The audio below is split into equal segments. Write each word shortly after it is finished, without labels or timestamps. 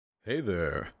Hey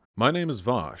there, my name is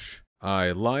Vosh. I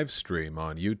live stream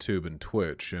on YouTube and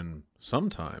Twitch, and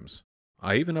sometimes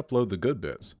I even upload the good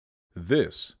bits.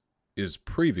 This is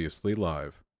Previously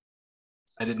Live.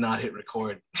 I did not hit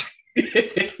record.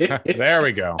 There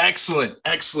we go. Excellent.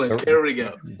 There we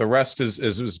go. The rest is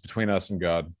between us and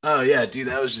God. Oh yeah, dude,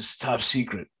 that was just top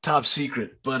secret. Top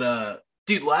secret. But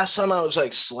dude, last time I was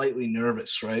like slightly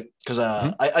nervous, right? Because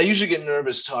I usually get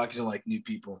nervous talking to like new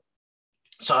people.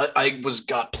 So I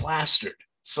got plastered.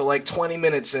 So like 20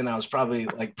 minutes in, I was probably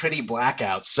like pretty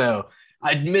blackout. So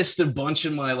I'd missed a bunch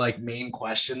of my like main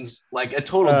questions, like a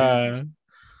total goofy.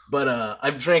 But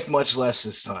I've drank much less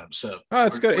this time. So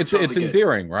it's good. It's totally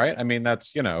endearing, right? I mean,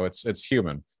 that's it's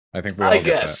human. I think we all I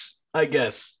get guess. I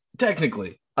guess.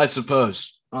 Technically, I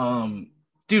suppose.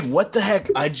 Dude, what the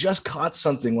heck? I just caught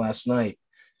something last night.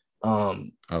 Oh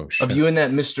shit. Of you and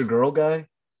that Mr. Girl guy.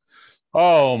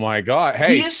 Oh my God.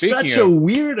 Hey, he is such a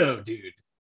weirdo, dude.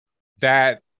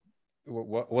 That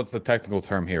what's the technical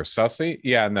term here? Sussy?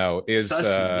 Yeah, no, is Sussy,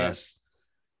 yes.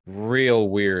 Real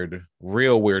weird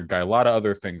guy. A lot of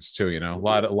other things too, you know.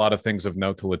 A lot of things of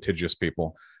note to litigious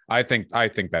people. I think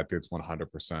that dude's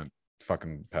 100%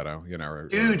 fucking pedo, you know.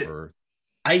 Dude,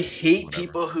 I hate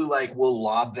people who like will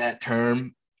lob that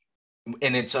term,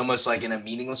 and it's almost like in a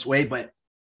meaningless way. But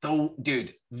though,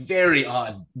 dude, very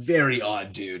odd,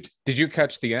 dude. Did you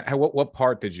catch the end? What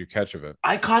part did you catch of it?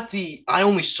 I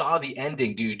only saw the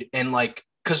ending, dude, and like,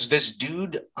 cause this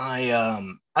dude, I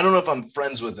don't know if I'm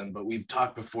friends with him, but we've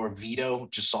talked before. Vito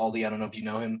Gisaldi, I don't know if you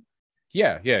know him.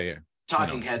 Yeah.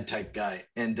 Talking head type guy,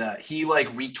 and he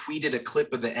like retweeted a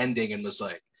clip of the ending and was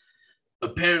like,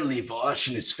 apparently Vosh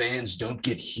and his fans don't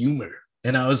get humor.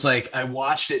 And I was like, I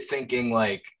watched it thinking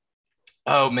like,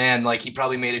 oh man, like he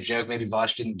probably made a joke. Maybe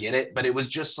Vosh didn't get it, but it was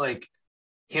just like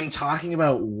him talking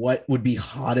about what would be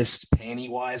hottest panty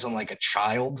wise on like a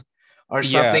child or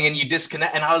something. Yeah. And you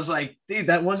disconnect. And I was like, dude,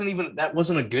 that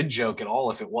wasn't a good joke at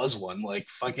all. If it was one, like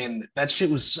fucking, that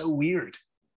shit was so weird.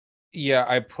 Yeah.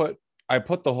 I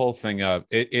put the whole thing up.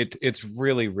 It's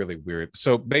really weird.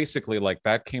 So basically, like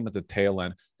that came at the tail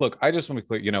end. Look, I just want to be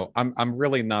clear. You know, I'm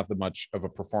really not that much of a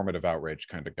performative outrage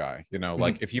kind of guy. You know,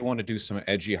 like if you want to do some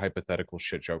edgy hypothetical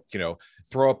shit joke, you know,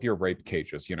 throw up your rape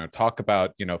cages. You know, talk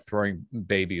about throwing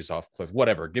babies off cliffs.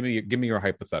 Whatever. Give me your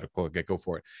hypothetical. Go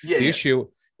for it. The issue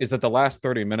is that the last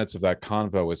 30 minutes of that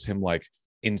convo is him like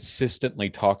insistently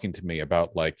talking to me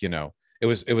about like It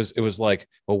was like,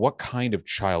 well, what kind of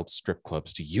child strip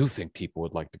clubs do you think people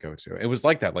would like to go to? It was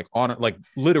like that, like on like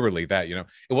literally that, It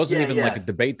wasn't even like a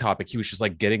debate topic. He was just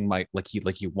like getting my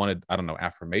he wanted, I don't know,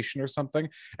 affirmation or something.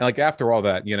 And like after all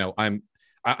that,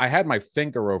 I had my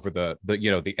finger over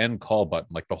the end call button,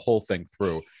 like the whole thing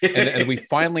through. And we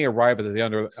finally arrive at the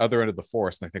other end of the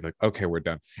forest. And I think like, okay, we're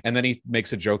done. And then he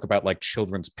makes a joke about like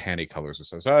children's panty colors or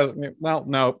so. So I was, well,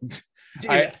 no,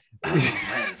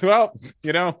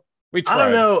 we tried. I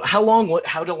don't know how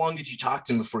long did you talk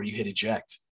to him before you hit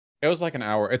eject? It was like an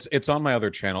hour. It's on my other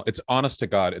channel. It's honest to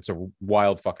God, it's a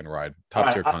wild fucking ride.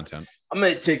 Top tier content. I'm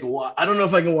gonna take a while. I don't know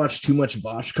if I can watch too much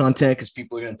Vosh content because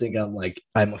people are gonna think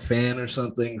I'm a fan or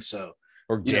something. So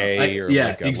or gay or yeah,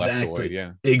 like a exactly. Leftoid,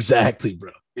 yeah, exactly,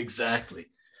 bro, exactly.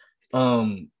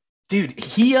 Dude,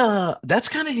 he that's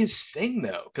kind of his thing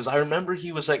though, because I remember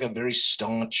he was like a very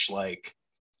staunch like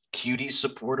cutie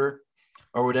supporter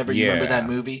or whatever. You remember that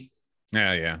movie?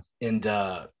 Yeah. And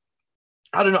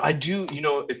I don't know. I do,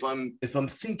 if I'm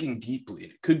thinking deeply,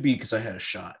 it could be because I had a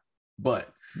shot, but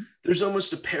there's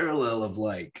almost a parallel of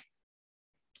like,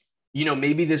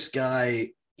 maybe this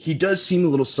guy, he does seem a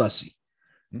little sussy,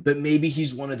 but maybe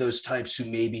he's one of those types who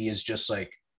maybe is just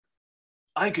like,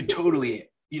 I could totally,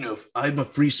 I'm a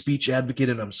free speech advocate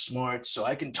and I'm smart, so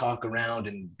I can talk around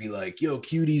and be like, yo,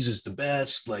 cuties is the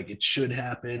best. Like it should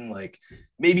happen. Like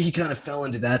maybe he kind of fell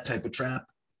into that type of trap.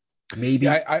 Maybe.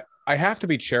 I have to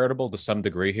be charitable to some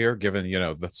degree here, given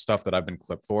the stuff that I've been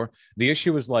clipped for. The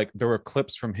issue is like there were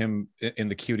clips from him in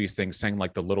the cuties thing saying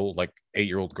like the little like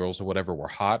 8-year-old girls or whatever were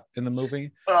hot in the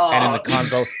movie. And in the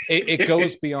convo, it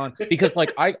goes beyond, because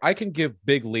like I can give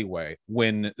big leeway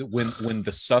when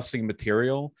the sussing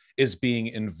material is being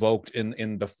invoked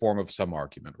in the form of some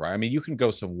argument, right? I mean, you can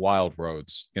go some wild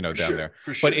roads, down there.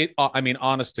 For sure. But I mean,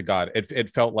 honest to God, it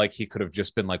felt like he could have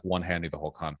just been like one-handing the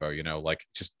whole convo, like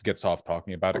just gets off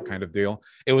talking about it kind of deal.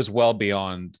 It was well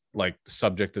beyond like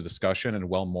subject of discussion and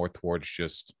well more towards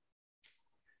just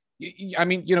I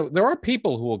mean, there are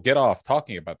people who will get off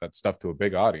talking about that stuff to a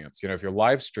big audience. If you're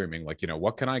live streaming, like,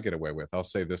 what can I get away with? I'll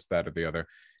say this, that, or the other.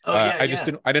 Oh yeah,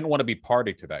 I didn't want to be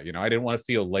party to that. I didn't want to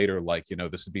feel later like,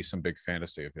 this would be some big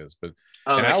fantasy of his. But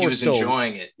like he was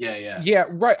enjoying it. Yeah,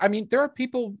 right. I mean, there are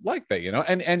people like that,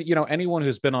 and anyone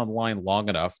who's been online long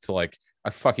enough to like, I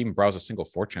fucking browse a single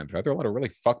 4chan thread. There are a lot of really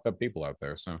fucked up people out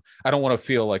there. So I don't want to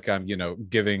feel like I'm,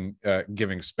 giving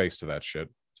space to that shit.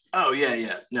 Oh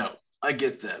yeah. No, I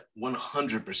get that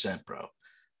 100%, bro.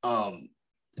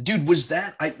 Dude, was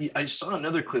that I saw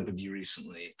another clip of you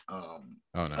recently. Oh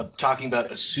no, talking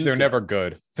about Asuka. They're never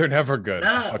good.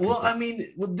 I mean,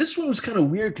 this one was kind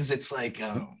of weird because it's like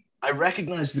I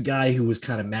recognized the guy who was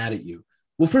kind of mad at you.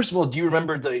 Well, first of all, do you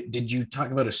remember did you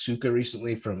talk about Asuka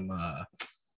recently from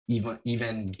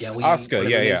Evangelion?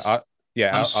 Asuka,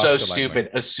 yeah. I'm so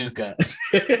stupid. Asuka.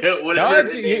 Whatever her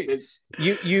name is.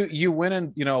 You went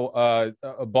in,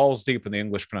 balls deep in the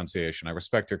English pronunciation. I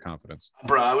respect your confidence.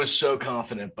 Bro, I was so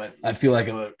confident, but I feel like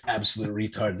I'm an absolute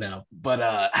retard now.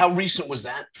 But how recent was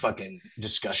that fucking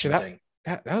discussion thing?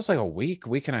 That was like a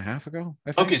week and a half ago,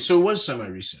 I think. Okay, so it was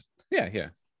semi-recent. Yeah.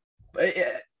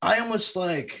 I almost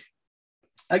like,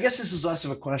 I guess this is less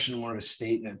of a question, more of a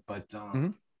statement, but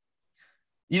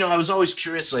I was always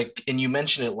curious, like, and you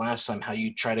mentioned it last time, how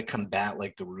you try to combat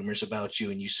like the rumors about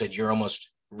you, and you said you're almost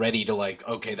ready to like,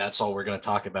 okay, that's all we're going to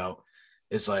talk about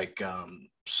is like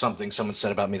something someone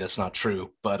said about me that's not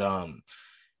true. But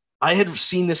I had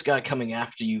seen this guy coming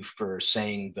after you for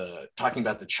talking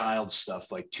about the child stuff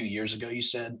like 2 years ago, you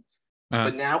said,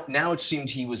 but now it seemed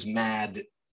he was mad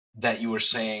that you were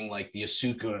saying like the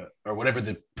Asuka or whatever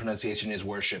the pronunciation is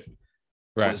worship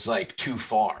was like too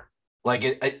far.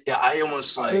 Like I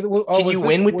almost like, can you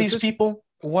win with these people?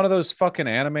 One of those fucking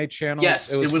anime channels.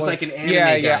 Yes, it was like an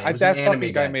anime guy. That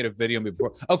fucking guy made a video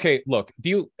before. Okay, look,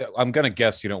 I'm gonna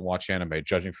guess you don't watch anime,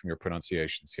 judging from your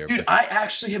pronunciations here. Dude, I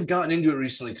actually have gotten into it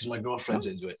recently because my girlfriend's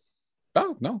into it.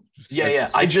 Oh no. Yeah.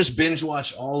 I just binge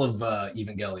watched all of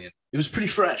Evangelion. It was pretty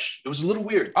fresh. It was a little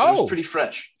weird. It was pretty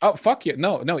fresh. Oh fuck yeah.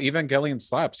 No, Evangelion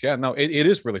slaps. Yeah, no, it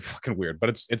is really fucking weird,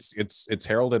 but it's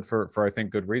heralded for I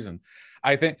think good reason.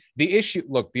 I think the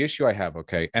issue I have,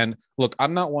 okay, and look,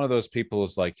 I'm not one of those people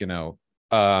who's like,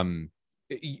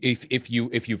 if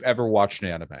you've ever watched an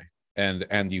anime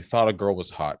and you thought a girl was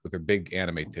hot with her big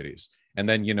anime titties, and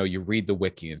then you read the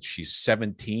wiki and she's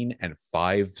 17 and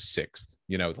 5/6,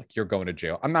 like you're going to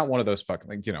jail. I'm not one of those fucking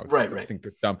right. I think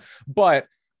that's dumb, but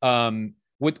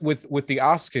with the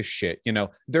Asuka shit,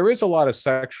 there is a lot of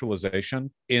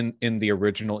sexualization in the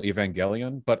original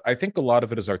Evangelion, but I think a lot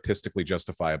of it is artistically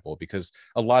justifiable because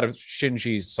a lot of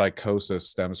Shinji's psychosis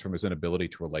stems from his inability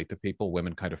to relate to people.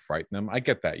 Women kind of frighten him. I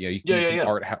get that.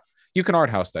 You can art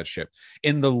house that shit.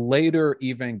 In the later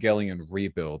Evangelion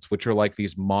rebuilds, which are like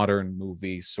these modern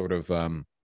movies, sort of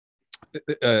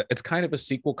it's kind of a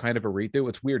sequel, kind of a redo.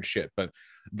 It's weird shit, but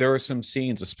there are some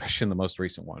scenes, especially in the most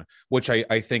recent one, which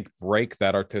I think break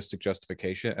that artistic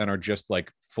justification and are just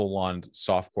like full on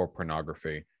softcore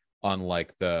pornography on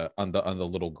like the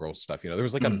little girl stuff. There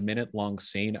was like a minute long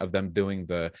scene of them doing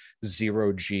the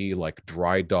 0G like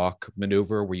dry dock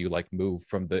maneuver where you like move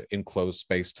from the enclosed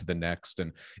space to the next.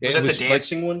 And was that the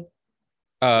dancing one?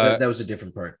 That was a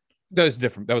different part. That was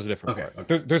different. That was a different part.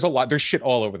 Okay. There's a lot. There's shit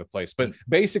all over the place. But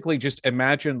basically, just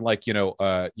imagine like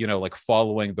like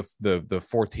following the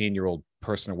 14-year-old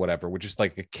person or whatever, with just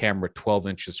like a camera 12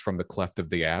 inches from the cleft of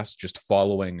the ass, just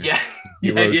following.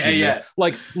 Yeah.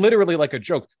 Like literally like a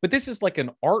joke. But this is like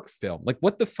an art film. Like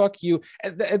what the fuck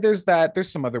There's that. There's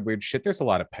some other weird shit. There's a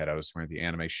lot of pedos around the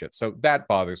anime shit. So that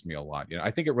bothers me a lot.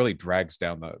 I think it really drags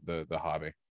down the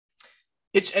hobby.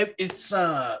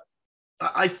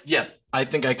 I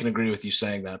think I can agree with you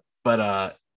saying that,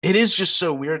 but it is just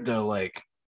so weird though. Like,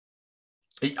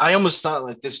 I almost thought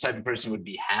like this type of person would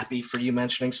be happy for you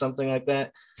mentioning something like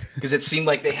that, because it seemed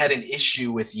like they had an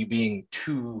issue with you being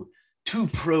too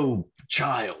pro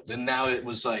child, and now it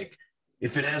was like,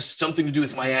 if it has something to do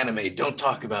with my anime, don't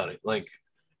talk about it. Like,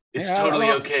 it's totally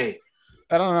okay.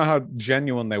 I don't know how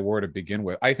genuine they were to begin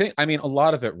with. I mean, a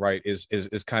lot of it, right, is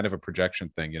kind of a projection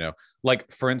thing,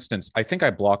 Like, for instance, I think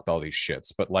I blocked all these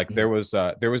shits, but like there was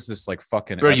this like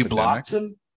fucking bro, you blocked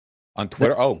them on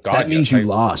Twitter. Oh god, that means you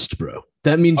lost, bro.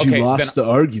 That means you lost the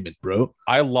argument, bro.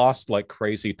 I lost like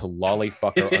crazy to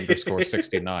lollyfucker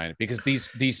 _69 because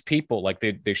these people, like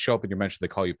they show up in your mention, they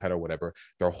call you pet or whatever.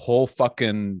 Their whole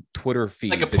fucking Twitter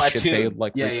feed, like a platoon. Shit they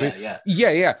like,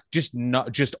 yeah.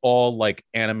 Just all like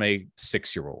anime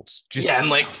 6-year-olds. And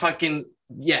like fucking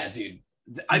dude.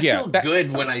 I feel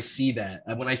good when I see that.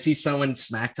 When I see someone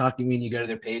smack talking me and you go to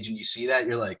their page and you see that,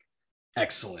 you're like,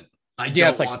 excellent. I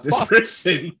don't want this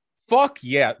person. Fuck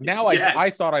yeah. Now Yes. I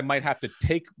thought I might have to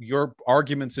take your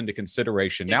arguments into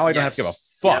consideration. Now I don't have to give a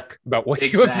fuck about what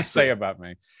you have to say about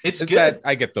me. It's good. That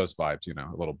I get those vibes, you know,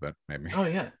 a little bit, maybe. Oh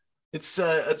yeah. It's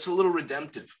a little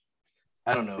redemptive.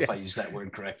 I don't know if I use that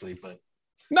word correctly, but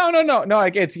No.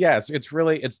 It's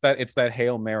really it's that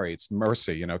Hail Mary. It's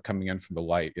mercy, you know, coming in from the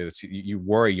light. It's you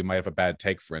worry you might have a bad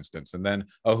take, for instance, and then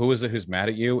who is it who's mad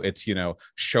at you? It's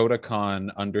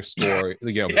Shotokan _,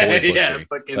 you know, boy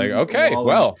pussy. Like, okay,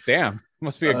 well, damn,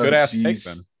 must be a good ass take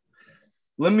then.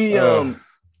 Let me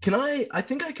can I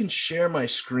think I can share my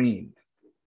screen.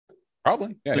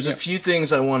 Probably. Yeah, There's a few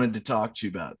things I wanted to talk to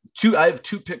you about. I have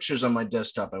 2 pictures on my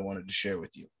desktop I wanted to share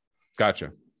with you.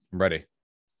 Gotcha. I'm ready.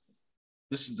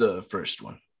 This is the first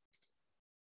one.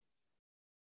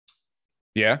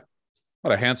 Yeah.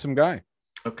 What a handsome guy.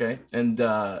 Okay. And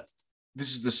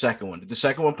this is the second one. Did the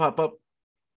second one pop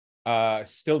up?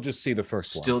 Still just see the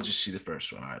first one. Still just see the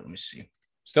first one. All right, let me see.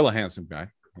 Still a handsome guy.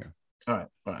 Yeah. All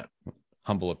right.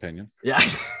 Humble opinion. Yeah.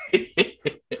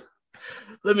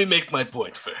 Let me make my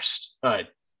point first. All right.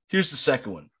 Here's the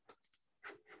second one.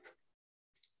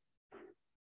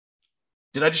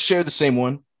 Did I just share the same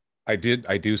one? I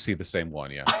do see the same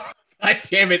one, yeah. God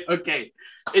damn it. Okay.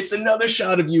 It's another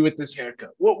shot of you with this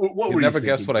haircut. What you were never you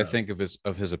guess what about? I think of his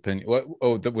opinion.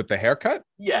 With the haircut?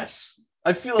 Yes.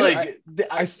 I feel Dude, like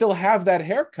I still have that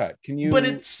haircut. Can you But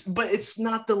it's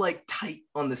not the like tight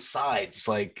on the sides.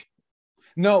 Like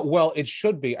No, well, it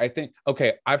should be. I think.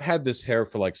 Okay, I've had this hair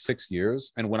for like 6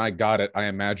 years, and when I got it, I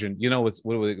imagined, you know, it's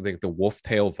like the wolf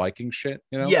tail Viking shit.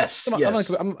 You know, yes,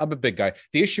 I'm a big guy.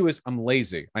 The issue is I'm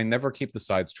lazy. I never keep the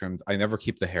sides trimmed. I never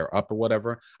keep the hair up or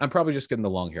whatever. I'm probably just getting the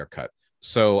long haircut.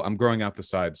 So I'm growing out the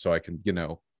sides so I can, you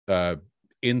know,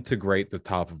 integrate the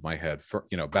top of my head for,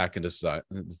 you know, back into society.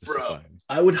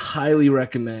 I would highly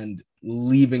recommend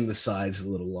leaving the sides a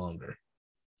little longer.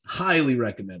 Highly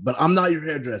recommend, but I'm not your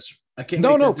hairdresser. I can't.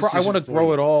 No. I want to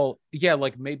grow it all. Yeah,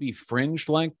 like maybe fringe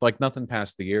length, like nothing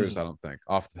past the ears. I don't think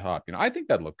off the top. You know, I think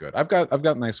that'd look good. I've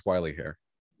got nice wily hair.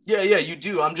 Yeah, you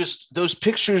do. I'm just those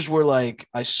pictures were like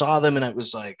I saw them and I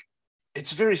was like,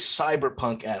 it's very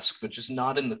cyberpunk-esque, but just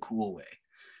not in the cool way.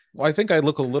 Well, I think I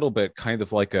look a little bit kind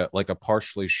of like a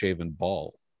partially shaven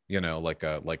ball. You know, like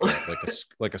a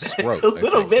scrote. A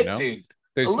little bit, you know? Dude.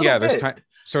 There's kind of,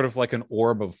 sort of like an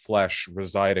orb of flesh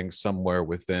residing somewhere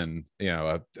within, you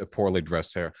know, a poorly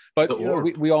dressed hair. But you know,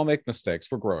 we all make mistakes.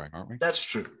 We're growing, aren't we? That's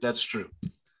true. That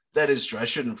is true. I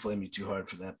shouldn't flame you too hard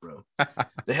for that, bro.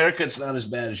 The haircut's not as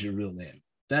bad as your real name.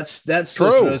 That still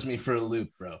throws me for a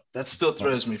loop, bro. That still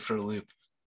throws me for a loop.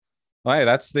 Well, hey,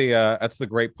 that's the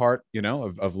great part, you know,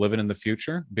 of living in the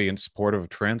future, being supportive of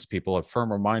trans people. A firm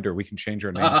reminder: we can change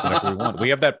our names whenever we want. We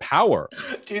have that power,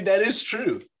 dude. That is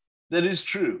true.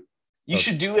 You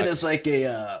should do it as like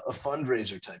a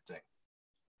fundraiser type thing.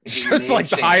 Just like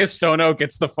the highest Stone Oak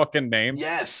gets the fucking name.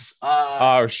 Yes.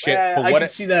 Oh shit! I can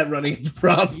see that running into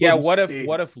problems. Yeah. What if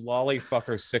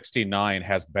Lollyfucker 69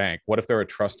 has bank? What if they're a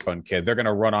trust fund kid? They're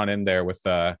gonna run on in there with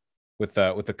a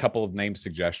couple of name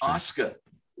suggestions. Oscar.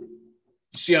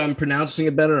 See how I'm pronouncing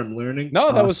it better? I'm learning.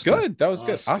 No, that was good. That was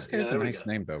good. Oscar is a nice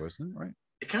name, though, isn't it? Right.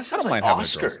 It kind of sounds like Oscar.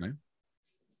 Having a girl's name.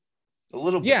 A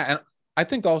little bit. Yeah, and I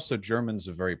think also German's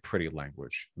a very pretty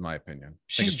language, in my opinion.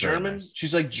 She's German. Nice.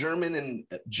 She's like German and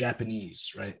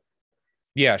Japanese, right?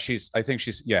 Yeah, I think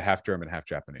she's half German, half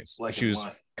Japanese. Like she was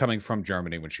coming from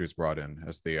Germany when she was brought in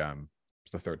as the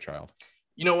third child.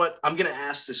 You know what? I'm gonna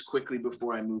ask this quickly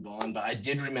before I move on, but I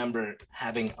did remember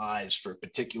having eyes for a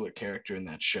particular character in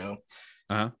that show.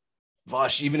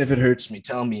 Vosh, even if it hurts me,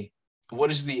 tell me, what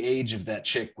is the age of that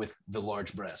chick with the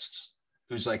large breasts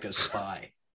who's like a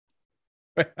spy?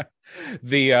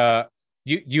 The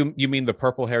you mean the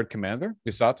purple-haired commander,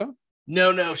 Misato?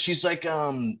 No, she's like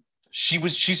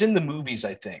she's in the movies,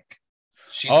 I think.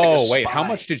 She's wait, how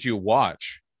much did you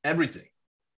watch? Everything.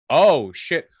 Oh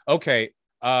shit. Okay.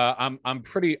 I'm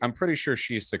pretty sure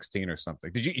she's 16 or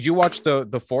something. Did you watch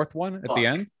the fourth one at the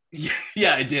end?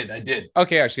 Yeah, I did.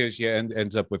 Okay, actually, yeah, and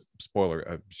ends up with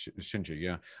spoiler Shinji.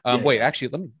 Yeah. Wait, actually,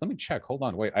 let me check. Hold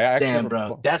on. Wait, I actually. Damn,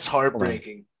 bro, that's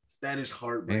heartbreaking. That is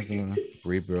heartbreaking.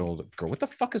 Rebuild girl. What the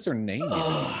fuck is her name?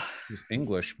 It's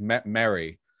English.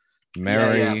 Mary.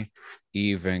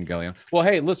 Evangelion. Well,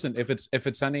 hey, listen. If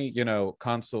it's any, you know,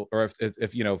 console, or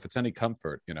if you know, if it's any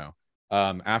comfort, you know,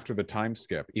 after the time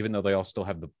skip, even though they all still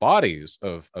have the bodies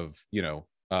of you know,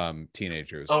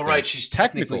 teenagers. Oh right, she's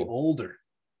technically older.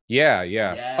 Yeah.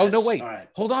 Yes. Oh no, wait. Right.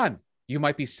 Hold on. You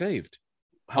might be saved.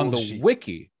 How on the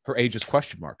wiki, her age is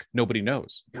question mark. Nobody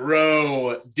knows.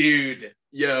 Bro, dude,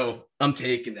 yo, I'm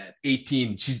taking that.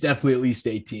 18. She's definitely at least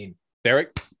 18.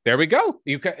 Derek, There we go.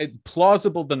 You can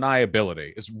plausible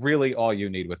deniability is really all you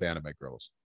need with anime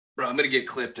girls. Bro, I'm gonna get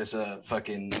clipped as a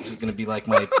fucking. This is gonna be like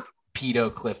my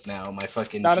pedo clip now. My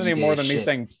fucking. Not any more than me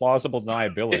saying plausible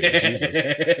deniability.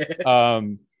 Jesus.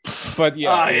 But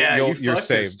yeah, you're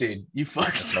safe, us, dude. You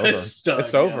fucked us.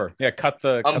 It's over. Yeah, cut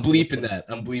the. I'm bleeping that.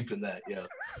 I'm bleeping that. Yeah.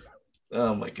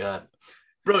 Oh my god,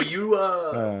 bro, you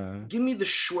give me the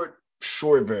short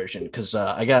version because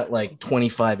I got like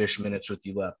 25-ish minutes with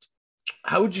you left.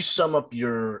 How would you sum up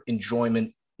your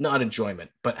enjoyment? Not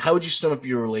enjoyment, but how would you sum up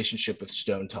your relationship with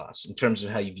Stone Toss in terms of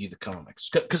how you view the comics?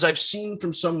 Because I've seen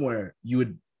from somewhere you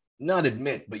would not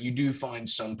admit, but you do find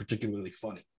some particularly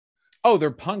funny. Oh,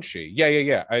 they're punchy.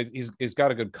 Yeah. He's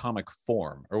got a good comic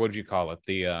form, or what do you call it?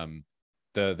 The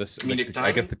comedic timing?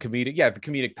 I guess the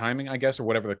comedic timing, I guess, or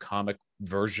whatever the comic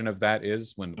version of that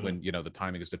is when the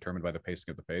timing is determined by the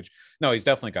pacing of the page. No, he's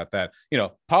definitely got that.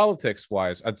 Politics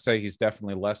wise, I'd say he's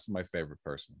definitely less than my favorite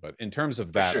person, but in terms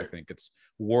of that, sure. I think it's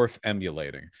worth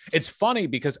emulating. It's funny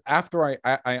because after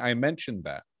I mentioned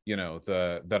that,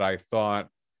 that I thought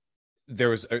there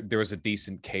was a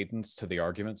decent cadence to the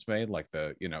arguments made, like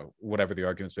whatever the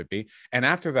arguments may be, and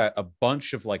after that a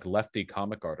bunch of like lefty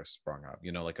comic artists sprung up,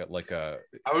 like a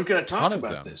I was gonna talk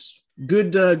about this.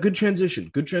 Good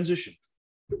transition.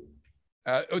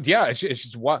 Yeah, it's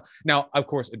just what now, of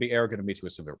course it'd be arrogant of me to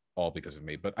assume they're all because of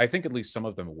me, but I think at least some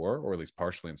of them were, or at least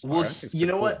partially inspired. Well, you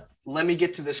know what, let me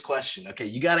get to this question. Okay,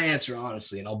 you got to answer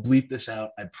honestly, and I'll bleep this out.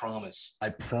 I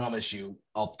promise you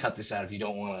I'll cut this out if you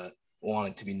don't want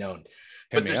it to be known.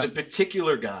 But there's a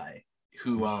particular guy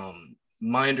who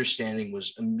my understanding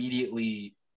was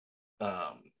immediately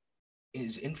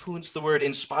is influenced, the word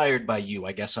inspired by you,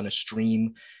 I guess, on a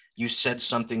stream. You said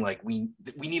something like we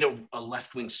need a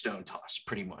left-wing Stone Toss,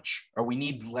 pretty much, or we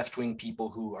need left-wing people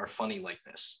who are funny like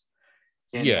this.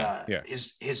 And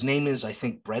his name is, I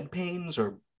think, Bread Pains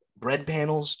or Bread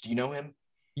Panels. Do you know him?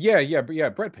 Yeah,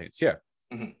 Bread Pains, yeah.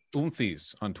 Mm-hmm.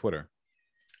 Oomphies on Twitter.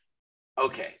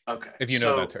 Okay. If you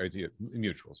know that term,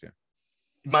 mutuals, yeah.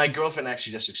 My girlfriend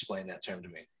actually just explained that term to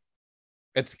me.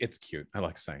 It's cute. I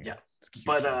like saying it. It's cute.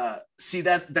 But see,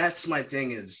 that's my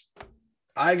thing is,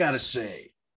 I gotta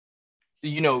say,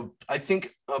 I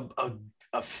think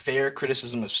a fair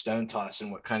criticism of Stone Toss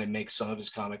and what kind of makes some of his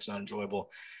comics not enjoyable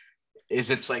is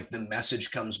it's like the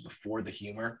message comes before the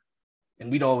humor,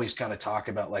 and we'd always kind of talk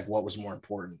about like what was more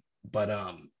important. But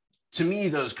to me,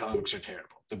 those comics are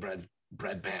terrible. The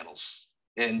bread panels.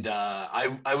 And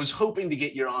I was hoping to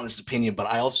get your honest opinion, but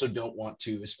I also don't want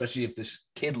to, especially if this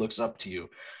kid looks up to you.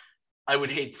 I would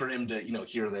hate for him to,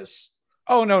 hear this.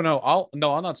 Oh, no. I'll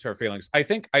not spare feelings. I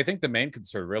think the main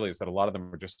concern really is that a lot of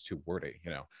them are just too wordy.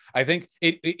 I think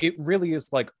it really is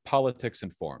like politics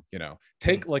and form.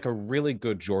 Take like a really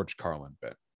good George Carlin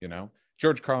bit.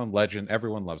 George Carlin, legend.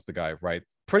 Everyone loves the guy, right?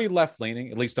 Pretty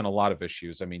left-leaning, at least on a lot of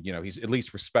issues. I mean, he's at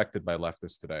least respected by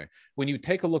leftists today. When you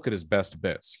take a look at his best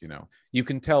bits, you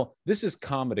can tell this is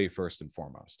comedy first and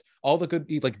foremost. All the good,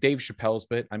 like Dave Chappelle's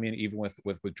bit. I mean, even with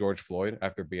George Floyd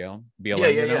after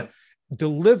BLM,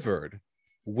 delivered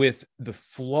with the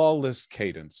flawless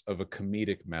cadence of a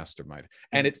comedic mastermind.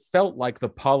 And it felt like the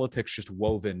politics just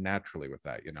wove in naturally with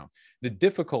that. The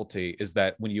difficulty is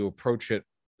that when you approach it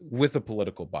with a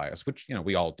political bias, which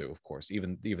we all do, of course,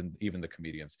 even the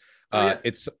comedians,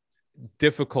 it's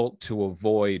difficult to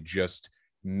avoid just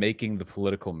making the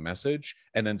political message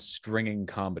and then stringing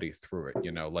comedy through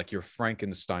it, like you're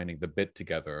Frankensteining the bit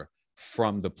together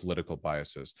from the political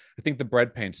biases. I think the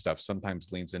Bread Paint stuff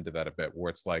sometimes leans into that a bit,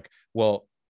 where it's like, well,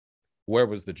 where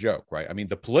was the joke, right? I mean,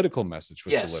 the political message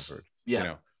was delivered.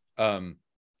 I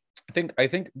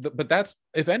think but that's,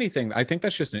 if anything, I think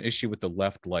that's just an issue with the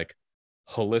left, like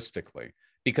holistically,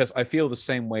 because I feel the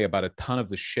same way about a ton of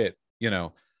the shit,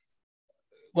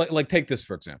 like take this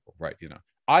for example, right?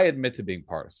 I admit to being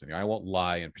partisan. I won't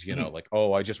lie and like,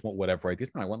 oh, I just want whatever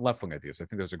ideas. No, I want left-wing ideas. I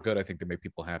think those are good. I think they make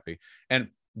people happy. And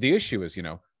the issue is,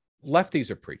 lefties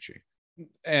are preachy,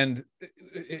 and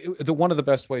one of the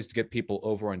best ways to get people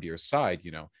over onto your side,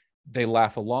 they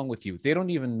laugh along with you. They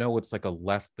don't even know it's like a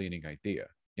left-leaning idea.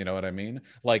 You know what I mean?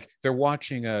 Like they're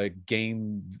watching a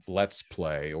game let's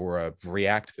play or a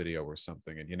react video or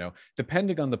something. And,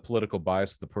 depending on the political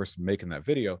bias of the person making that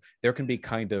video, there can be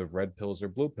kind of red pills or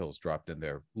blue pills dropped in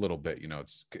there a little bit.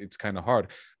 It's kind of hard.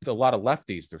 With a lot of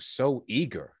lefties, they're so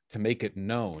eager to make it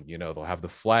known. They'll have the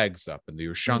flags up and the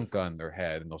Ushanka on their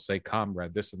head, and they'll say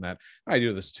comrade, this and that. I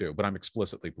do this too, but I'm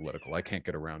explicitly political. I can't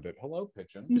get around it. Hello,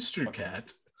 Pigeon. Mr.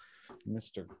 Cat.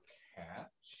 Mr. Cat.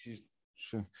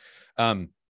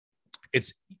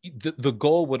 It's the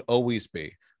goal would always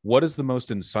be, what is the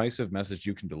most incisive message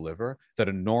you can deliver that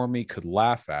a normie could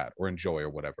laugh at or enjoy or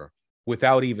whatever?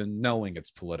 without even knowing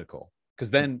it's political.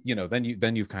 Because then,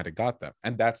 then you've kind of got them.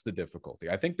 And that's the difficulty.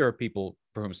 I think there are people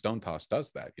for whom Stone Toss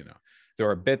does that. There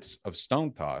are bits of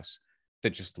Stone Toss that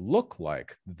just look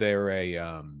like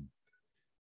they're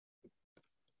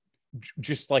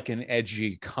just like an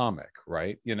edgy comic,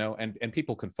 right? And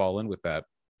people can fall in with that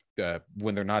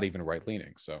when they're not even right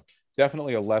leaning. So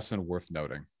definitely a lesson worth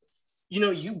noting.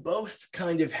 You both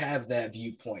kind of have that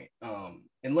viewpoint.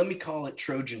 And let me call it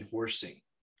Trojan horsing.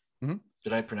 Mm-hmm.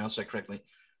 Did I pronounce that correctly?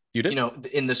 You did.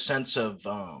 In the sense of,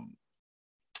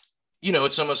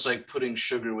 it's almost like putting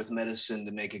sugar with medicine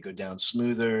to make it go down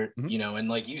smoother, Mm-hmm. And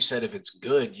like you said, if it's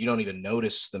good, you don't even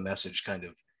notice the message kind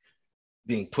of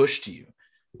being pushed to you.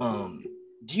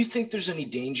 Do you think there's any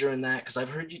danger in that? Because I've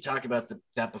heard you talk about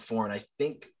that before, and I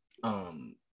think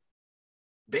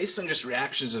based on just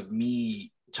reactions of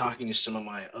me talking to some of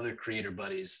my other creator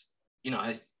buddies,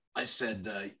 I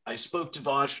said I spoke to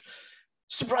Vosh,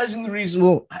 surprisingly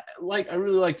reasonable. I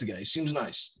really like the guy. He seems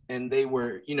nice. And they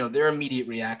were, their immediate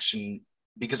reaction,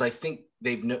 because I think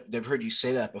they've heard you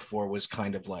say that before, was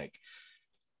kind of like,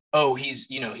 oh, he's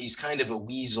kind of a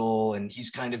weasel, and he's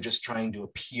kind of just trying to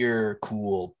appear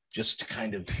cool, just to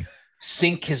kind of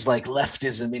sink his like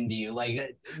leftism into you.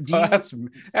 Like, That's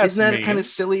isn't that mean. kind of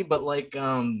silly? But like,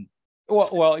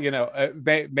 well,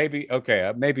 maybe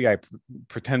okay. Maybe I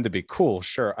pretend to be cool.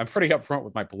 Sure, I'm pretty upfront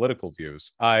with my political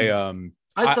views. I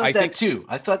thought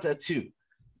that too.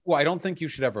 Well, I don't think you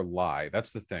should ever lie.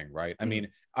 That's the thing, right? I mean,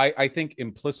 I think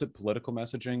implicit political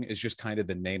messaging is just kind of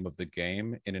the name of the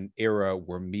game in an era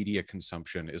where media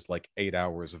consumption is like 8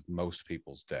 hours of most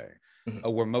people's day,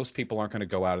 where most people aren't going to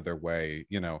go out of their way.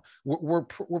 We're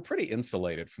pretty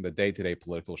insulated from the day-to-day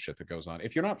political shit that goes on.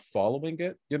 If you're not following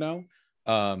it,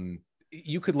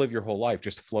 you could live your whole life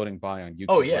just floating by on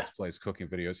YouTube Let's Plays, cooking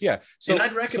videos. Yeah. So, and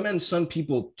I'd recommend some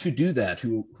people to do that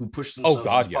who push themselves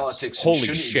into politics. Holy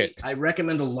shit. I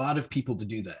recommend a lot of people to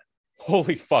do that.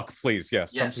 Holy fuck, please.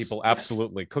 Yes. Some people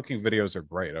absolutely. Cooking videos are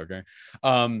great. Okay.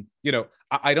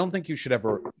 I don't think you should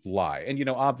ever lie. And,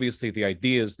 obviously the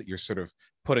ideas that you're sort of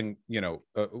putting,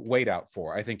 weight out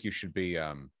for, I think you should be,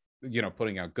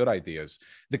 putting out good ideas.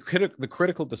 The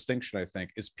critical distinction, I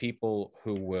think, is people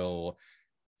who will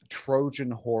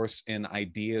Trojan horse in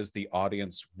ideas the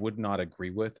audience would not agree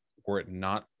with, were it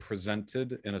not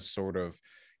presented in a sort of,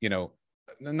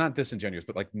 not disingenuous,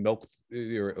 but like milk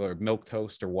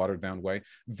toast or watered down way,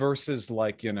 versus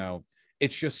like,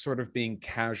 it's just sort of being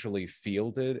casually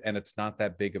fielded and it's not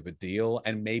that big of a deal.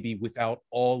 And maybe without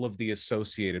all of the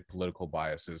associated political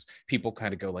biases, people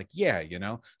kind of go like, yeah,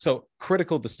 so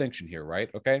critical distinction here, right?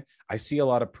 Okay. I see a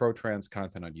lot of pro-trans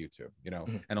content on YouTube,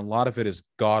 and a lot of it is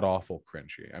god awful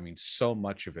cringy. I mean, so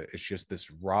much of it is just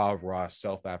this raw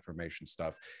self-affirmation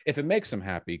stuff. If it makes them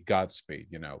happy, Godspeed,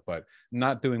 but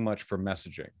not doing much for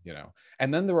messaging,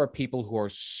 and then there are people who are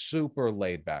super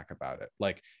laid back about it.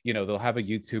 Like, they'll have a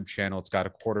YouTube channel. It's got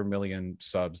 250,000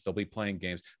 subs. They'll be playing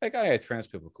games like, oh, yeah, trans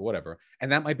people, cool, whatever.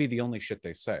 And that might be the only shit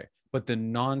they say. But the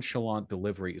nonchalant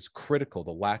delivery is critical.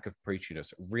 The lack of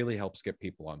preachiness really helps get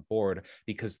people on board,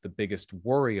 because the biggest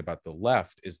worry about the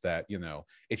left is that,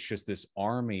 it's just this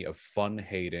army of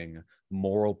fun-hating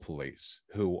moral police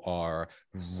who are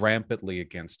rampantly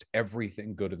against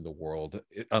everything good in the world,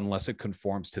 unless it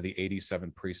conforms to the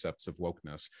 87 precepts of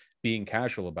wokeness. Being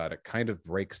casual about it kind of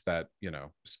breaks that,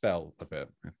 spell a bit.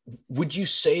 Would you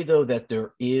say, though, that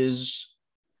there is,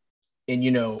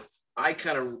 and, I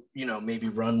kind of, maybe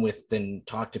run with and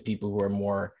talk to people who are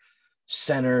more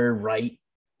center right.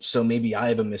 So maybe I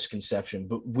have a misconception,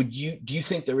 but do you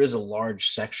think there is a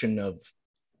large section of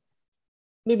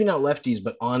maybe not lefties,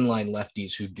 but online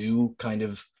lefties who do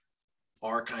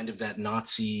are kind of that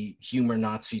Nazi humor,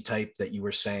 Nazi type that you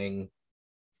were saying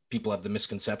people have the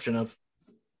misconception of?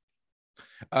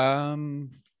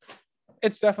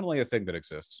 It's definitely a thing that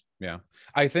exists. Yeah.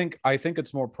 I think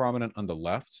it's more prominent on the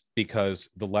left, because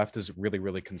the left is really,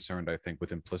 really concerned, I think,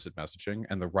 with implicit messaging,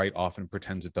 and the right often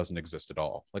pretends it doesn't exist at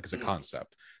all, like as a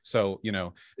concept. So,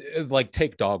 like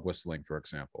take dog whistling, for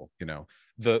example.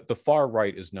 The far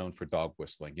right is known for dog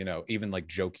whistling, even like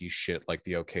jokey shit like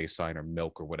the OK sign or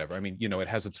milk or whatever. I mean, it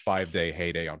has its 5-day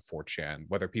heyday on 4chan.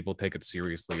 Whether people take it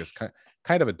seriously is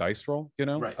kind of a dice roll,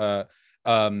 Right.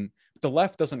 The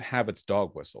left doesn't have its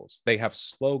dog whistles. They have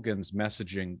slogans,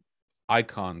 messaging,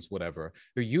 icons, whatever.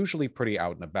 They're usually pretty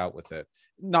out and about with it.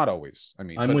 Not always. I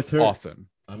mean, I'm with her. Often.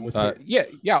 I'm with her.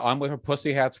 Yeah, I'm with her.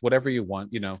 Pussy hats, whatever you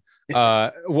want,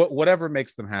 whatever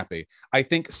makes them happy. I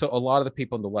think so. A lot of the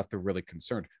people on the left are really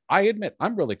concerned. I admit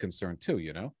I'm really concerned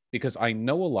too, because I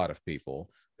know a lot of people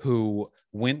who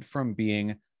went from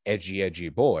being edgy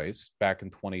boys back in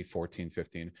 2014,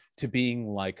 15 to being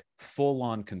like full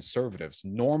on conservatives,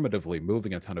 normatively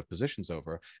moving a ton of positions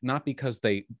over, not because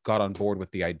they got on board with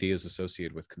the ideas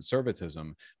associated with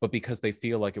conservatism, but because they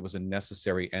feel like it was a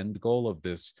necessary end goal of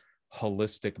this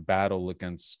holistic battle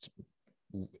against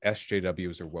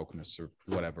SJWs or wokeness or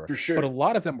whatever. For sure. But a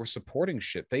lot of them were supporting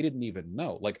shit they didn't even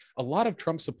know. Like a lot of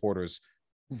Trump supporters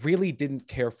really didn't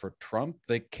care for Trump.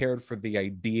 They cared for the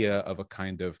idea of a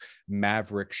kind of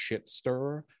maverick shit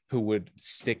stirrer who would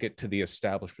stick it to the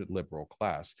establishment liberal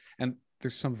class. And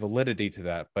there's some validity to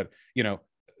that. But, you know,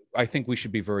 I think we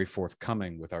should be very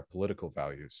forthcoming with our political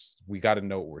values. We got to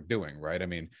know what we're doing, right? I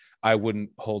mean, I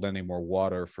wouldn't hold any more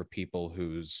water for people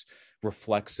whose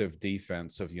reflexive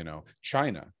defense of, you know,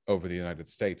 China over the United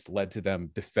States led to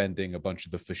them defending a bunch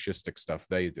of the fascistic stuff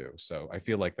they do. So I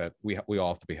feel like that we all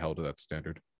have to be held to that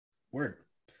standard. Word.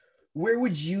 Where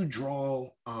would you draw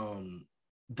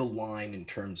the line in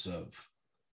terms of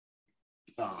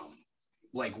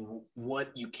like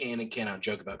what you can and cannot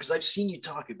joke about? Because I've seen you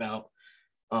talk about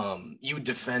you would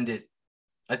defend it.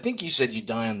 I think you said you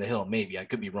die on the hill. Maybe I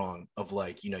could be wrong. Of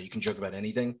like, you know, you can joke about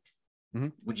anything. Mm-hmm.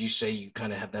 Would you say you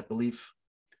kind of have that belief?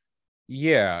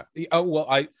 Yeah. Oh, well,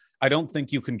 I don't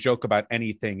think you can joke about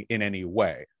anything in any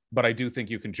way, but I do think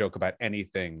you can joke about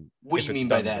anything. What do you mean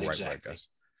by that exactly? Way, I guess.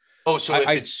 Oh, so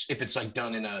if it's like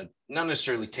done in a not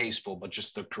necessarily tasteful, but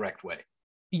just the correct way.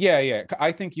 Yeah.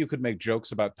 I think you could make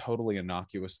jokes about totally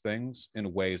innocuous things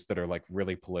in ways that are like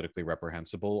really politically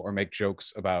reprehensible, or make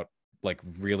jokes about like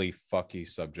really fucky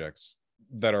subjects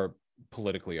that are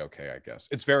politically okay, I guess.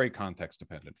 It's very context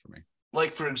dependent for me.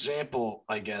 Like, for example,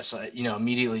 I guess,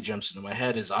 immediately jumps into my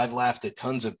head is I've laughed at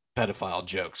tons of pedophile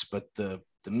jokes, but the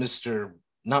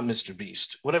not Mr.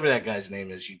 Beast, whatever that guy's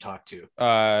name is you talk to.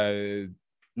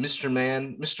 Mr.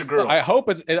 Man, Mr. Girl. I hope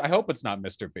it's not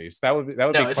Mr. Beast. That would be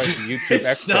quite the YouTube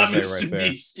expose right there.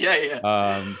 Beast.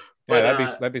 Yeah.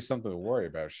 That'd be something to worry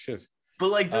about. Shit. But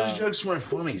like those jokes weren't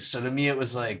funny. So to me, it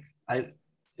was like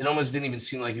it almost didn't even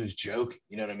seem like he was joking.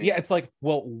 You know what I mean? Yeah, it's like,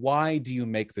 well, why do you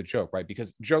make the joke, right?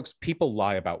 Because jokes, people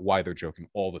lie about why they're joking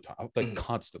all the time, like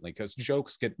constantly, because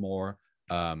jokes get more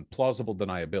plausible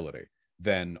deniability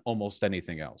than almost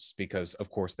anything else. Because of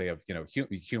course they have, you know,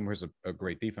 humor is a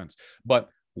great defense. But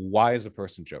why is a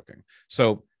person joking?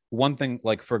 So one thing,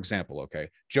 like, for example, okay,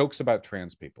 jokes about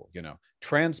trans people, you know,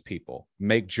 trans people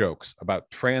make jokes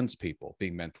about trans people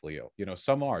being mentally ill. You know,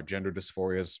 some are gender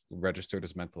dysphoria is registered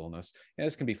as mental illness. And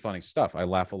this can be funny stuff. I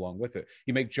laugh along with it.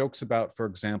 You make jokes about, for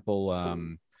example,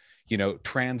 you know,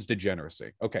 trans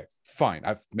degeneracy. Okay, fine.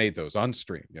 I've made those on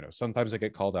stream. You know, sometimes I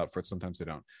get called out for it, sometimes I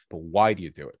don't. But why do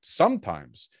you do it?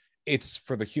 Sometimes it's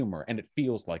for the humor and it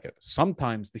feels like it.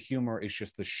 Sometimes the humor is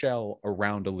just the shell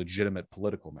around a legitimate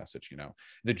political message. You know,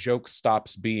 the joke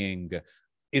stops being,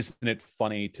 isn't it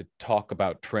funny to talk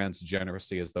about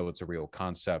transgeneracy as though it's a real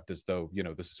concept, as though, you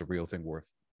know, this is a real thing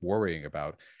worth worrying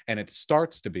about. And it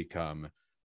starts to become,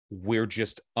 we're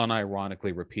just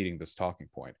unironically repeating this talking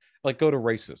point. Like, go to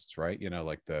racists, right? You know,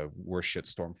 like the worst shit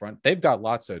Stormfront. They've got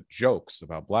lots of jokes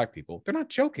about Black people. They're not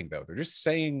joking though. They're just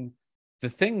saying the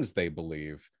things they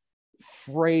believe,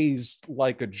 phrased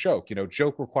like a joke. You know,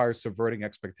 joke requires subverting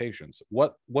expectations.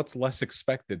 What's less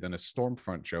expected than a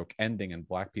Stormfront joke ending in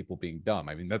Black people being dumb?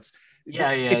 I mean, that's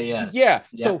yeah.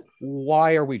 So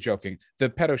why are we joking?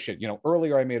 The pedo shit, you know,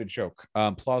 earlier I made a joke,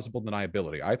 plausible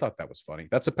deniability. I thought that was funny.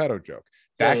 That's a pedo joke.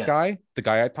 That guy, the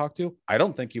guy I talked to, I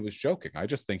don't think he was joking. I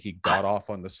just think he got off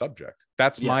on the subject.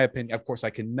 That's my opinion. Of course, I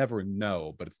can never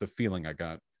know, but it's the feeling I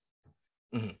got.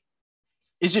 Mm-hmm.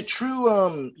 Is it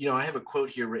true? You know, I have a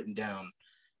quote here written down.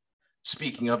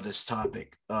 Speaking of this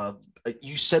topic,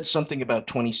 you said something about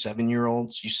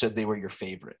 27-year-olds. You said they were your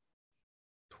favorite.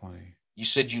 20. You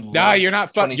said you. Nah, you're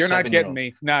not fucking. You're not getting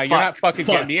me. Nah, you're not fucking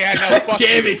getting me. Yeah, no. Fuck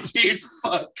damn it, dude.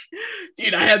 Fuck,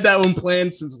 dude. I had that one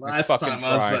planned since last time.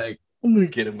 I was like, I'm gonna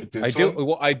get him with this. I do.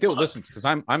 Well, I do. Listen, because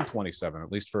I'm 27,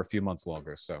 at least for a few months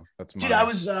longer. So that's my. Dude, I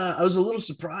was a little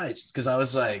surprised because I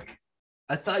was like,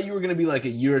 I thought you were going to be like a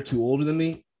year or two older than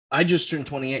me. I just turned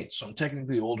 28, so I'm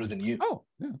technically older than you. Oh,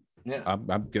 yeah.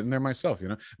 I'm getting there myself, you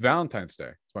know. Valentine's Day.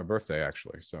 It's my birthday,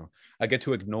 actually. So I get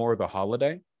to ignore the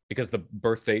holiday because the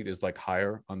birth date is like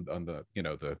higher on the, you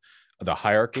know, the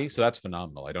hierarchy. So that's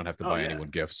phenomenal. I don't have to buy anyone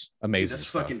gifts. Amazing. Dude, that's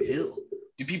stuff. fucking ill.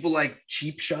 Do people like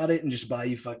cheap shot it and just buy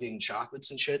you fucking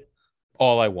chocolates and shit?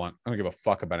 All I want. I don't give a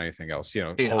fuck about anything else. You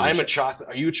know, dude, I'm a chocolate.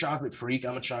 Are you a chocolate freak?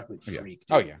 I'm a chocolate freak.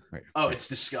 Yeah. Oh yeah. Oh, it's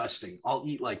disgusting. I'll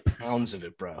eat like pounds of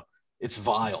it, bro. It's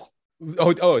vile.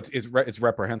 It's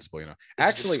reprehensible. You know, it's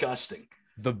actually disgusting.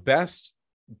 The best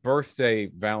birthday,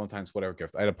 Valentine's, whatever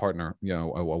gift. I had a partner, you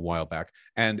know, a while back,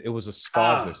 and it was a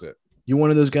spa visit. You one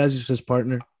of those guys who says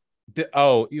partner?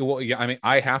 Well, yeah. I mean,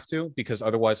 I have to because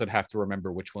otherwise I'd have to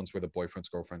remember which ones were the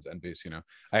boyfriends, girlfriends, NBs.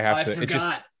 I have I to. It just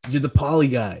forgot. You're the poly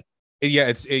guy. yeah,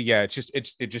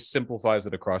 it just simplifies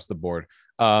it across the board.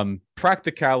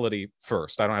 Practicality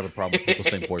first. I don't have a problem with people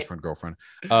saying boyfriend, girlfriend.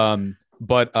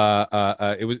 But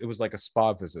it was like a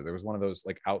spa visit. There was one of those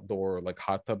like outdoor like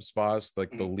hot tub spas,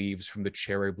 like the leaves from the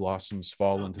cherry blossoms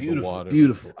fall into the water.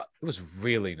 Beautiful. It was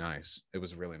really nice.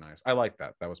 I like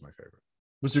that. That was my favorite.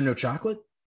 Was there no chocolate?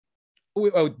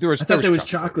 There was. I thought there was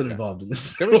chocolate involved in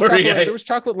this. There was chocolate. There was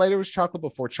chocolate later. There was chocolate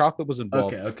before. Chocolate was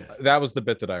involved. Okay. That was the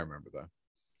bit that I remember, though.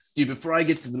 Dude, before I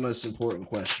get to the most important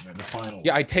question, or the final.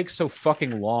 Yeah, I take so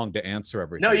fucking long to answer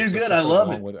everything. No, you're good. I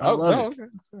love it. I love it.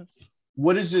 Okay.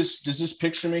 What is this? Does this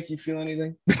picture make you feel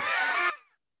anything?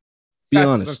 Be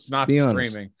honest. That's not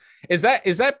streaming. Is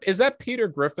that Peter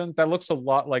Griffin? That looks a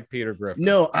lot like Peter Griffin.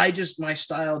 No, my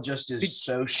style just is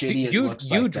so shitty.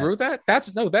 You drew that? That's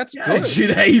good. I drew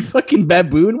that, you fucking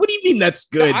baboon. What do you mean that's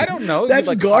good? No, I don't know.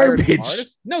 That's garbage.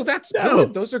 No, that's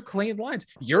good. Those are clean lines.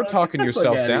 You're talking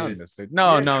yourself down, mister.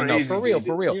 No. For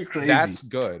real. That's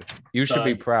good. You should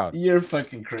be proud. You're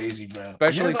fucking crazy, bro.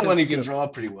 Especially since you can draw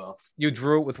pretty well. You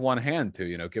drew it with one hand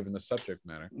too, given the subject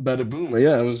matter. Bada boom.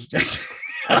 Yeah, it was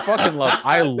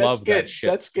I love that shit.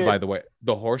 That's good. By the way,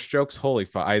 the horse jokes, holy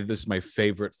fuck. This is my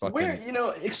favorite fucking.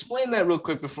 Explain that real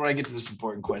quick before I get to this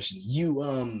important question. You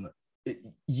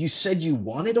said you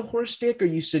wanted a horse dick, or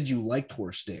you said you liked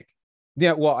horse dick?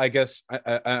 Yeah, well, I guess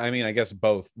I mean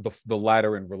both. The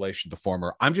latter in relation to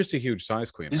former. I'm just a huge size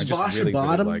queen. Is I just Vosh really, a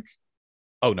bottom? really like.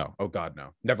 Oh no! Oh god,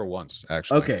 no! Never once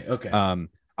actually. Okay.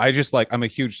 I'm a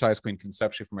huge size queen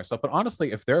conceptually for myself, but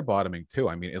honestly, if they're bottoming too,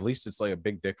 I mean, at least it's like a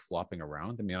big dick flopping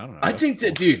around. I mean, I don't know. I think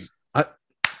that, dude.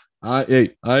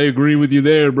 I agree with you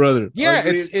there, brother. Yeah,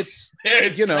 it's I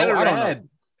don't know,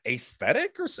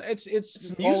 aesthetic or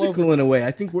it's musical in a way.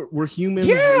 I think we're human.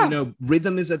 Yeah.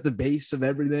 Rhythm is at the base of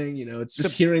everything. It's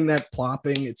just hearing that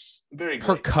plopping. It's very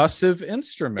percussive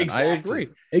instrument. Exactly. I agree.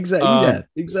 Exactly.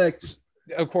 Exactly.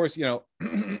 Of course,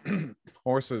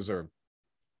 horses are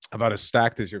about as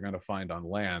stacked as you're going to find on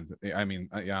land. I mean,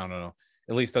 I don't know.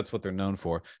 At least that's what they're known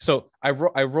for. So I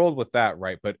rolled with that,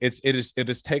 right? But it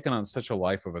is taken on such a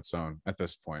life of its own at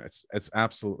this point. It's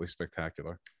absolutely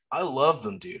spectacular. I love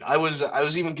them, dude. I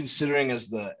was even considering as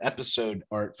the episode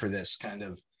art for this kind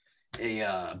of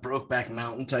a Brokeback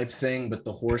Mountain type thing, but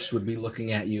the horse would be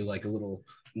looking at you like a little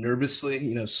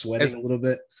nervously, sweating a little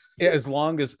bit. Yeah, as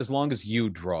long as you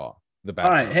draw the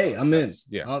background. All right, hey, I'm in.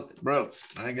 Yeah, bro,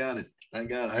 I got it. I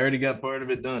already got part of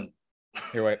it done.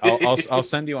 Here, wait. I'll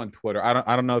send you on Twitter.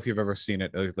 I don't know if you've ever seen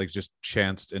it. Like just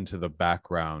chanced into the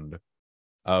background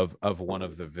of one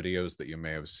of the videos that you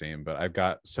may have seen, but I've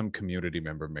got some community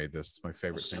member made this. It's my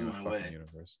favorite thing in the fucking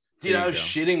universe. Dude, I was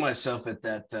shitting myself at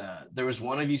that. There was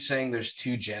one of you saying there's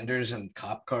two genders and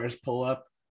cop cars pull up,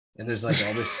 and there's like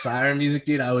all this siren music,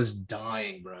 dude. I was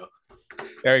dying, bro.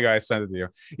 There you go. I sent it to you.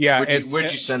 Yeah.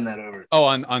 Where'd you send that over? Oh,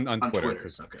 on Twitter.